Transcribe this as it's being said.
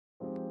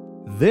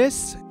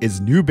This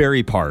is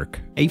Newbury Park,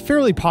 a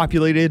fairly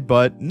populated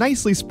but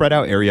nicely spread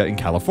out area in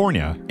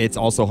California. It's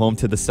also home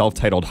to the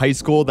self-titled high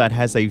school that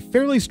has a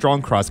fairly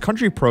strong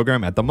cross-country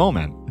program at the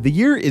moment. The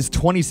year is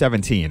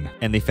 2017,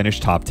 and they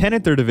finished top 10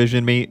 at their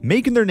division meet,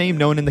 making their name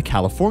known in the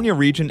California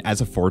region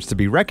as a force to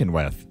be reckoned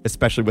with,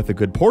 especially with a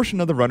good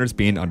portion of the runners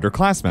being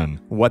underclassmen.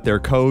 What their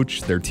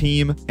coach, their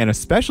team, and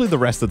especially the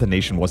rest of the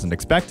nation wasn't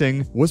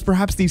expecting was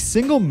perhaps the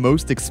single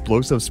most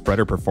explosive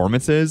spreader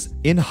performances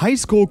in high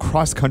school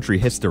cross-country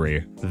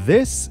history.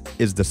 This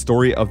is the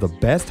story of the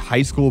best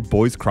high school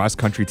boys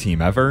cross-country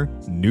team ever,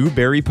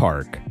 Newbury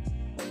Park.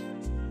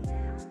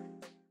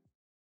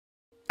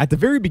 At the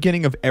very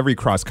beginning of every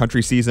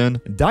cross-country season,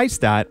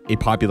 DieStat, a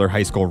popular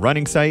high school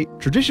running site,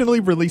 traditionally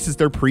releases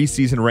their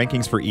preseason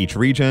rankings for each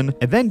region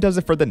and then does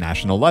it for the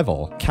national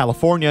level.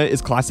 California is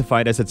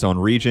classified as its own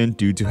region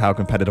due to how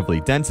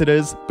competitively dense it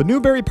is, but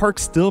Newbury Park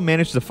still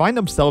managed to find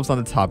themselves on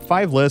the top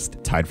 5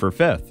 list, tied for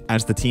 5th,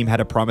 as the team had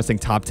a promising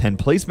top 10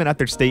 placement at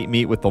their state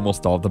meet with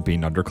almost all of them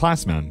being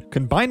underclassmen,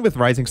 combined with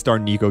rising star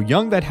Nico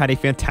Young that had a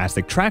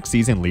fantastic track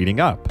season leading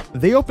up.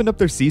 They opened up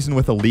their season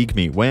with a league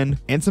meet win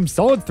and some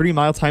solid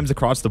 3-mile times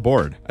across the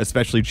board,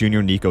 especially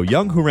junior Nico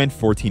Young, who ran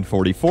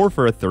 14:44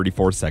 for a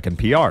 34-second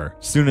PR.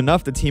 Soon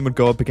enough, the team would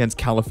go up against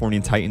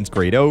Californian Titans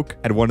Great Oak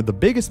at one of the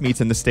biggest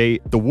meets in the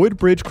state, the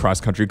Woodbridge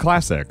Cross Country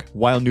Classic.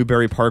 While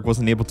Newbury Park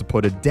wasn't able to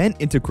put a dent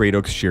into Great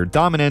Oak's sheer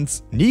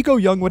dominance, Nico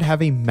Young would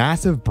have a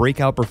massive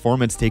breakout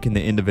performance taking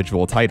the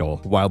individual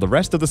title, while the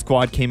rest of the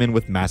squad came in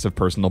with massive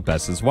personal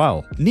bests as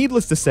well.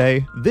 Needless to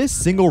say, this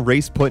single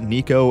race put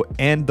Nico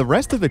and the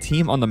rest of the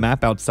team on the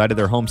map outside of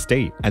their home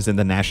state, as in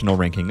the national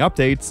ranking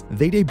updates,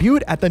 they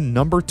debuted at the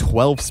number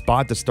 12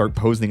 spot to start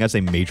posing as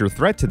a major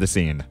threat to the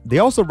scene. They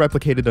also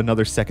replicated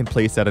another second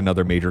place at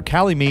another major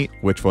Cali meet,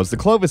 which was the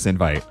Clovis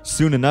Invite.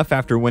 Soon enough,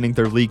 after winning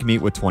their league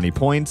meet with 20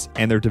 points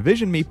and their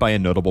division meet by a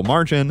notable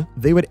margin,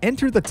 they would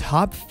enter the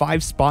top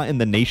 5 spot in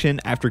the nation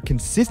after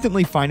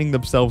consistently finding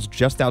themselves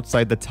just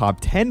outside the top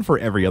 10 for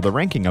every other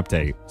ranking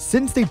update.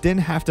 Since they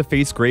didn't have to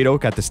face Great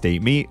Oak at the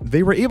state meet,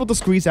 they were able to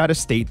squeeze out a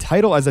state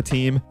title as a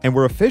team and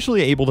were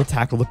officially able to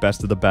tackle the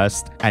best of the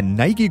best at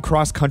Nike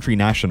Cross Country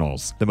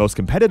Nationals, the most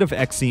competitive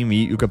XC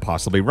meet you could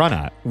possibly run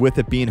at. With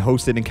it being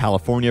hosted in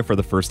California for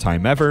the first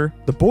time ever,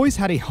 the boys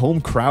had a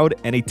home crowd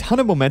and a ton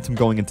of momentum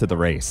going into the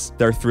race.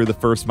 They're through the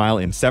first mile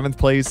in 7th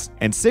place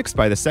and 6th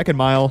by the second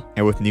mile,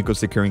 and with Nico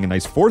securing a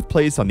nice 4th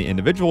place on the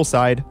individual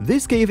side,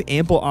 this gave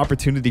ample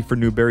opportunity for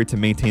Newbury to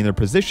maintain their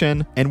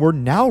position and were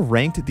now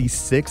ranked the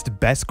 6th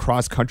best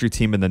cross-country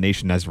team in the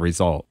nation as a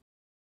result.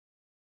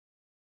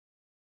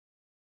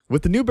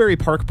 With the Newbury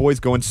Park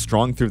boys going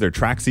strong through their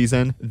track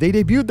season, they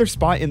debuted their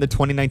spot in the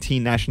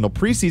 2019 national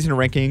preseason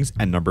rankings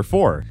at number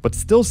 4, but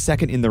still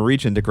second in the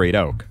region to Great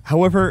Oak.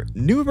 However,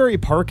 Newbury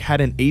Park had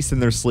an ace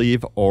in their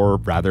sleeve, or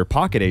rather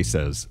pocket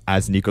aces,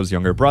 as Nico's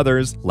younger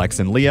brothers,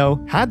 Lex and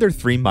Leo, had their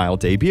 3-mile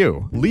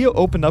debut. Leo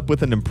opened up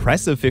with an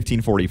impressive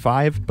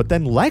 15:45, but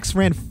then Lex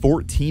ran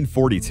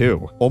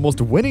 14:42, almost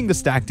winning the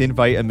stacked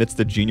invite amidst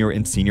the junior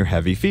and senior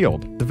heavy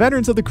field. The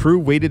veterans of the crew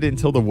waited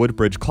until the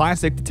Woodbridge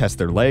Classic to test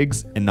their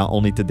legs, and not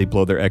only did they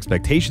blow their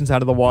expectations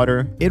out of the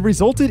water, it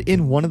resulted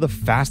in one of the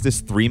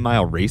fastest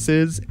 3-mile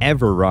races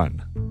ever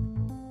run.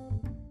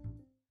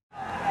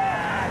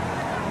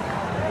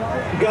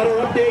 Got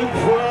our update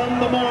from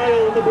the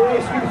mile in the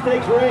boys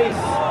sweepstakes race.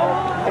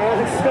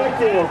 As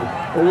expected,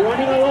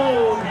 running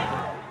alone.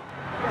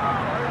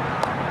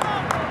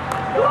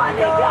 Come on,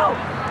 Nico!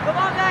 Come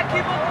on, Matt,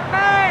 keep up the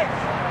pace!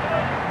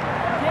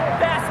 Get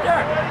faster!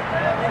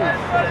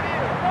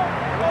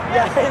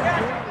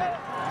 Yeah.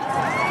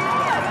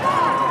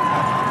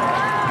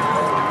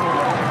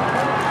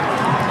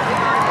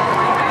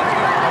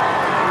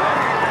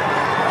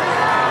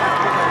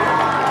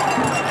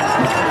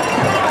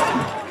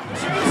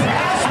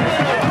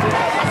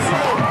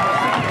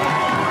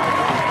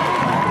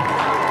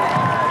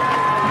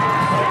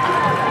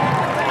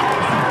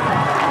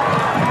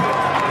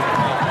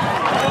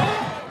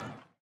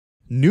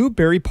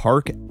 Newbury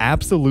Park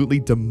absolutely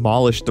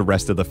demolished the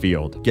rest of the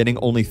field, getting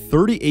only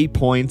 38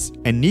 points,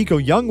 and Nico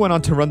Young went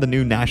on to run the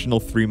new national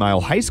 3-mile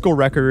high school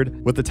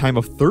record with a time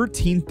of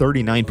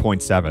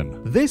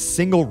 13:39.7. This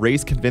single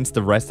race convinced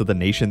the rest of the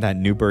nation that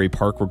Newbury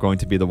Park were going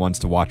to be the ones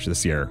to watch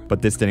this year,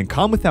 but this didn't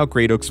come without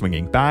Great Oak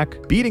swinging back,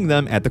 beating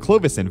them at the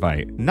Clovis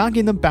Invite,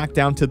 knocking them back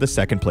down to the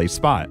 2nd place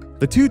spot.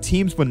 The two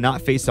teams would not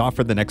face off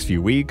for the next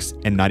few weeks,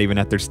 and not even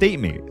at their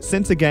state meet,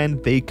 since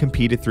again, they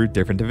competed through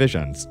different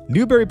divisions.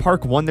 Newbury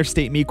Park won their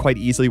state meet quite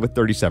easily with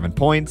 37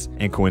 points,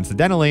 and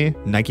coincidentally,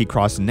 Nike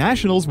Cross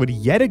Nationals would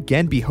yet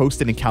again be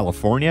hosted in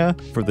California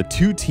for the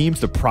two teams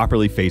to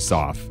properly face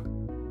off.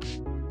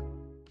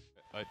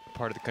 A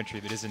part of the country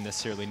that isn't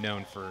necessarily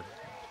known for.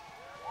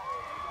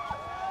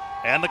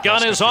 And the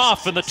gun is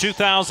off in the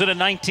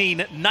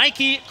 2019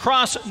 Nike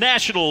Cross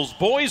Nationals.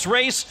 Boys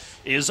race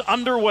is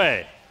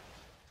underway.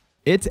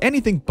 It's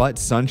anything but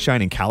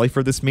sunshine in Cali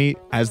for this meet,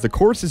 as the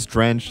course is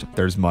drenched,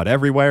 there's mud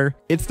everywhere.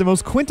 It's the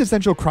most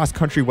quintessential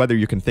cross-country weather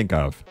you can think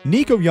of.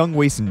 Nico Young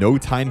wastes no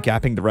time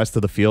gapping the rest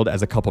of the field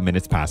as a couple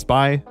minutes pass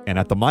by, and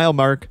at the mile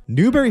mark,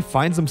 Newbury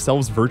finds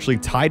themselves virtually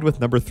tied with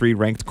number 3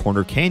 ranked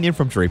Corner Canyon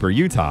from Draper,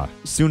 Utah.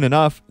 Soon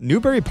enough,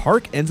 Newbury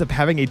Park ends up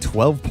having a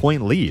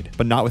 12-point lead,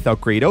 but not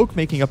without Great Oak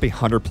making up a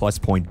 100-plus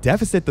point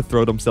deficit to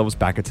throw themselves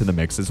back into the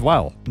mix as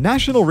well.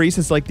 National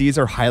races like these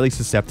are highly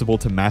susceptible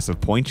to massive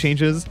point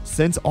changes,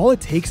 since all it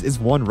takes is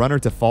one runner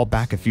to fall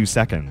back a few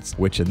seconds,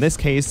 which in this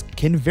case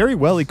can very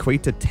well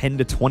equate to 10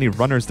 to 20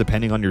 runners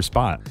depending on your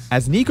spot.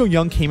 As Nico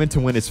Young came in to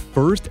win his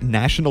first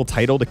national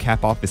title to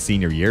cap off his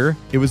senior year,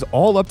 it was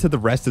all up to the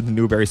rest of the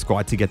Newbury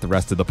squad to get the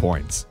rest of the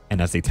points, and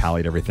as they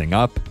tallied everything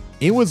up,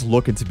 it was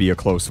looking to be a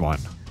close one.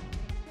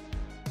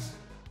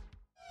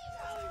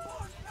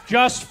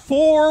 Just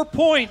 4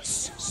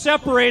 points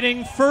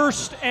separating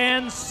first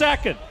and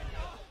second.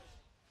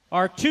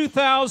 Our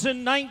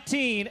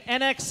 2019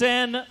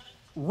 NXN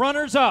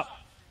runners-up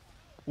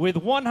with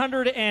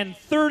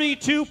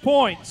 132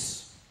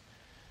 points.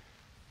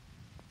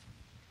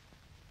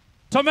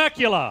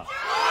 Temecula.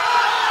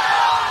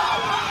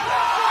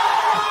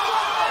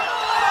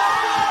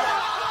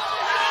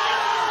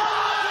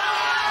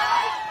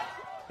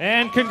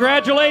 And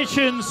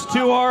congratulations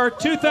to our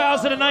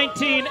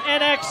 2019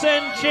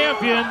 NXN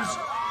champions,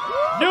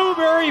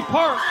 Newbury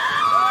Park.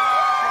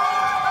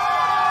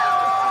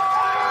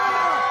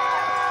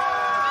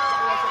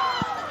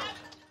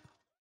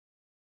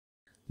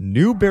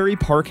 Newbury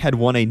Park had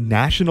won a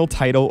national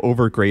title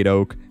over Great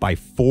Oak by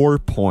 4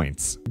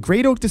 points.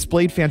 Great Oak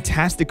displayed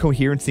fantastic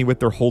coherency with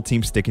their whole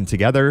team sticking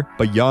together,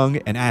 but Young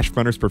and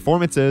Ashbrunner's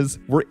performances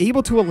were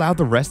able to allow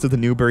the rest of the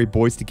Newbury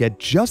boys to get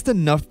just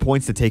enough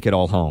points to take it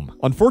all home.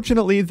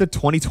 Unfortunately, the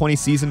 2020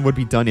 season would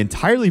be done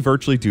entirely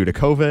virtually due to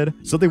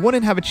COVID, so they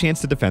wouldn't have a chance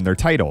to defend their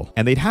title,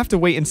 and they'd have to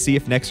wait and see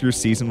if next year's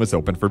season was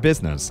open for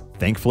business.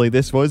 Thankfully,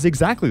 this was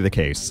exactly the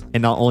case,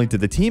 and not only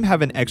did the team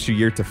have an extra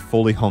year to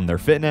fully hone their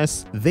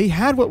fitness, they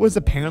had what was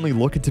apparently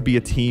looking to be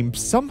a team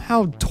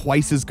somehow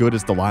twice as good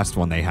as the last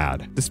one they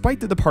had. Despite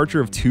the departure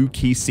of 2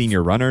 key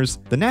senior runners,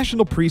 the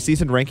national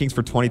preseason rankings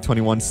for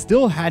 2021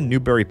 still had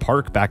Newbury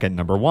Park back at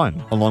number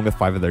 1, along with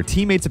 5 of their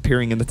teammates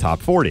appearing in the top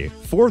 40.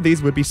 4 of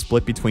these would be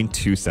split between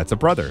 2 sets of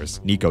brothers,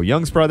 Nico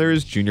Young's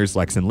brothers, juniors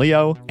Lex and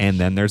Leo, and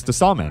then there's the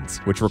Salmons,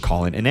 which were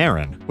Colin and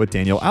Aaron, with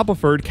Daniel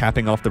Appleford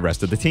capping off the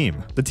rest of the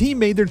team. The team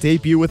made their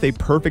debut with a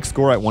perfect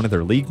score at one of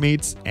their league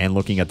meets, and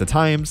looking at the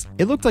times,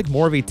 it looked like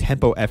more of a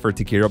tempo effort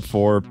to gear up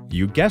for,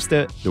 you guessed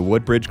it, the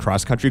Woodbridge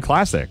Cross Country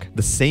Classic,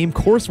 the same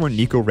course where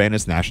Nico ran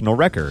his national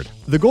record.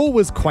 The goal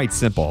was quite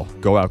simple: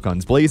 go out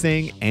guns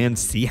blazing and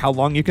see how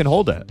long you can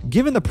hold it.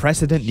 Given the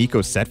precedent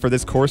Nico set for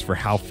this course for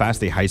how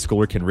fast a high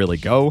schooler can really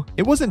go,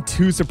 it wasn't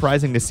too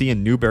surprising to see a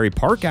Newbury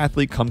Park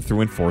athlete come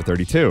through in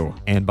 4:32.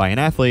 And by an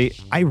athlete,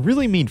 I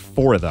really mean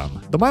 4 of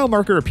them. The mile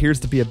marker appears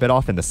to be a bit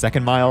off in the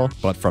second mile,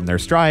 but from their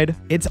stride,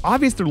 it's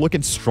obvious they're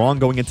looking strong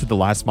going into the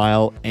last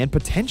mile and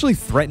potentially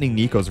threatening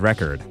Nico's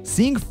record.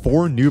 Seeing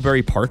 4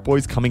 Newbury Park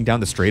boys coming down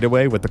the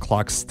straightaway with the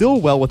clock still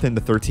well within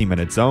the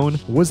 13-minute zone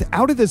was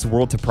out of this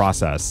world to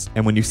process,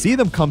 and when you see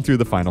them come through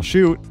the final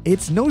chute,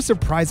 it's no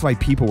surprise why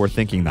people were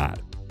thinking that.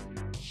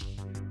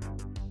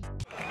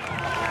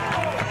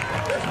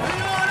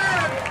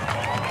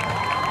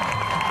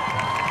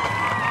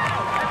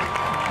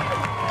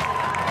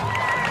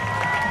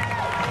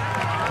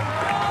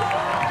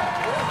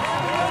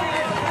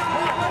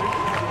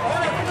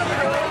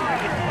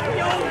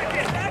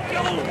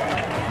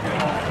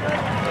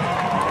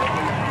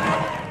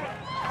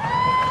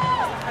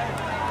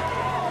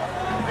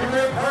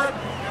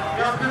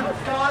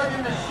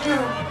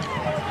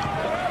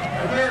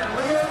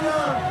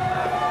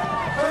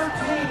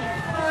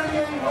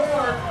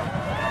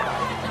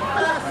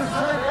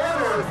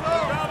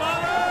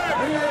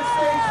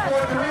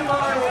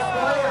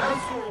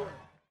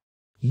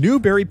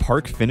 Newbury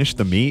Park finished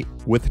the meet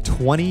with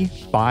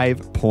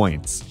 25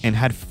 points and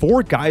had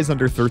 4 guys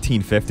under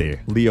 1350,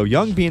 Leo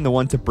Young being the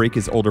one to break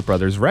his older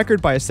brother's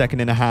record by a second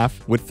and a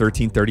half with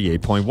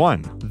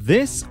 1338.1.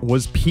 This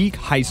was peak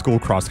high school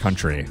cross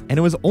country, and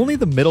it was only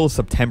the middle of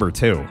September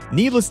too.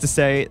 Needless to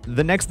say,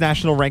 the next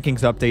national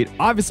rankings update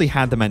obviously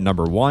had them at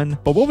number 1,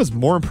 but what was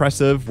more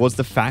impressive was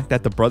the fact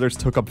that the brothers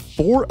took up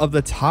 4 of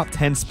the top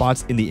 10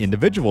 spots in the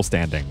individual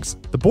standings.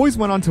 The boys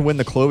went on to win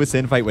the Clovis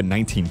Invite with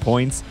 19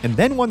 points, and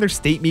then won their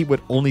state meet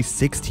with only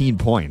 16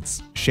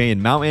 points.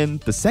 Cheyenne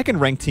Mountain, the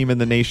second-ranked team in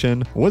the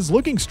nation, was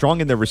looking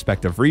strong in their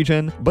respective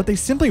region, but they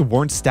simply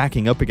weren't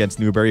stacking up against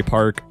Newbury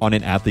Park on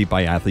an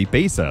athlete-by-athlete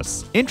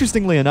basis.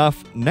 Interestingly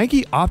enough,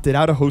 Nike opted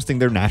out of hosting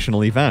their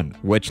national event,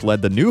 which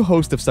led the new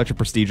host of such a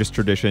prestigious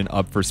tradition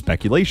up for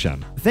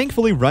speculation.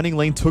 Thankfully, Running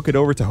Lane took it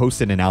over to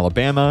host it in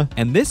Alabama,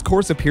 and this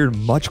course appeared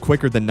much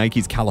quicker than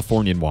Nike's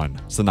Californian one.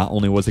 So not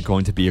only was it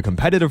going to be a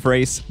competitive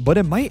race, but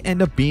it might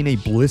end up being a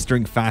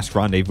blistering fast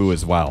rendezvous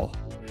as well.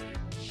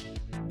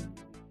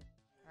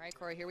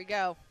 Here we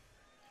go.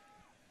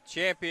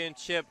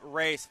 Championship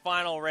race,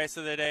 final race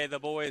of the day. The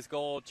boys'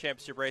 gold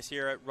championship race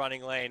here at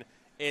Running Lane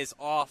is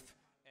off.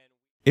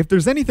 If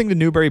there's anything the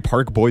Newbury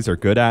Park boys are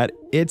good at,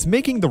 it's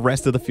making the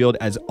rest of the field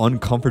as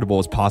uncomfortable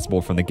as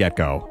possible from the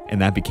get-go,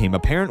 and that became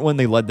apparent when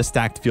they led the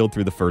stacked field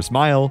through the first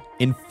mile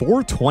in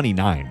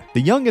 4:29.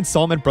 The Young and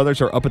Salmon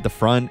brothers are up at the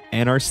front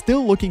and are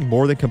still looking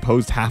more than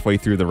composed halfway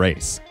through the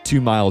race. 2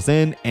 miles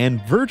in,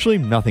 and virtually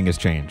nothing has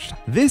changed.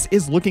 This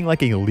is looking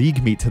like a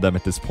league meet to them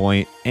at this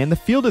point, and the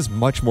field is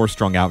much more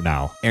strung out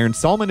now. Aaron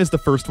Salmon is the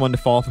first one to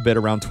fall off a bit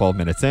around 12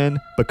 minutes in,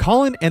 but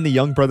Colin and the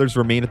Young brothers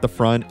remain at the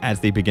front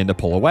as they begin to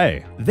pull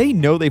away. They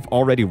know they've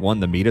already won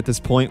the meet at this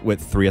point, with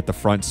 3 at the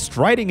front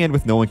striding in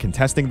with no one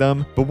contesting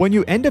them, but when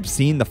you end up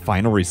seeing the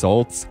final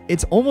results,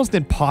 it's almost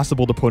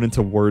impossible to put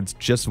into words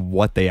just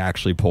what they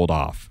actually pulled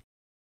off.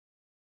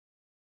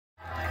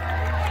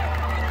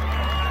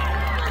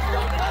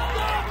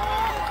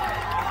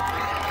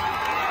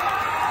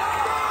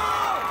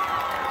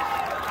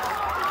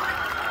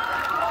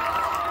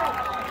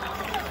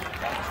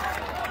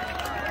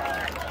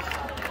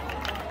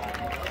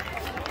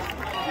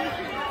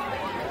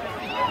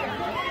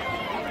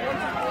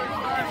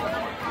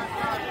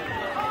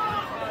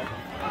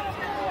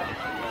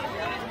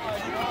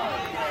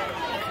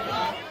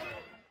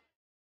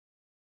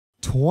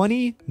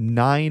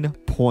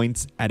 $29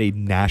 points at a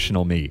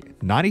national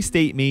meet. Not a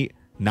state meet,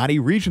 not a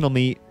regional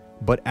meet,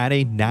 but at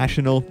a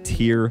national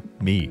tier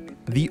meet.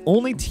 The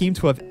only team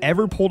to have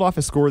ever pulled off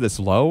a score this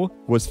low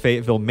was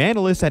Fayetteville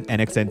Manlius at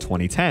NXN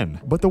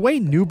 2010. But the way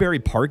Newbury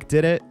Park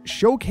did it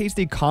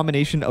showcased a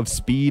combination of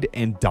speed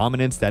and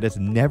dominance that has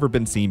never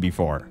been seen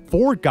before.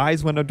 4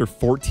 guys went under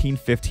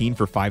 14:15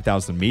 for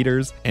 5,000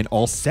 meters, and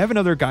all 7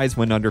 other guys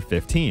went under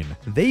 15.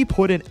 They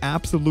put an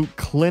absolute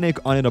clinic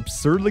on an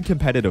absurdly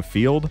competitive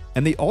field,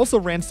 and they also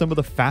ran some of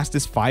the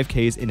fastest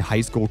 5Ks in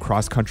high school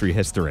cross-country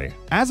history.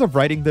 As of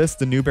writing this,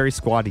 the Newbury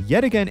squad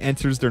yet again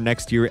enters their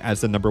next year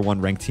as the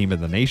 #1 ranked team in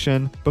the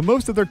nation, but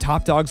most of their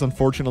top dogs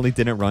unfortunately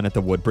didn't run at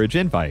the Woodbridge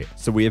Invite,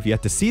 so we have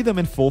yet to see them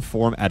in full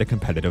form at a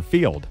competitive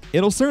field.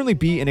 It'll certainly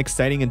be an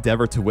exciting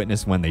endeavor to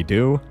witness when they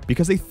do,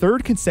 because a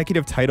 3rd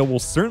consecutive title will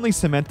certainly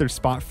cement their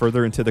spot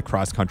further into the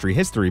cross-country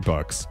history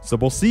books. So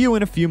we'll see you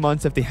in a few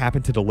months if they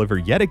happen to deliver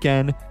yet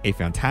again a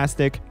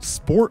fantastic,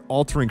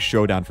 sport-altering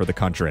showdown for the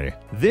country.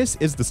 This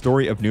is the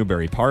story of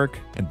Newbury Park,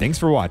 and thanks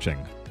for watching.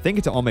 Thank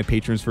you to all my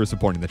patrons for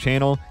supporting the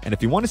channel, and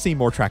if you want to see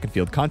more track and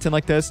field content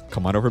like this,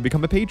 come on over and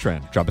become a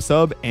patron, drop a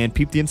sub, and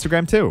peep the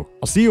Instagram too.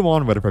 I'll see you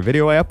on whatever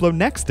video I upload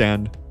next,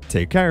 and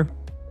take care.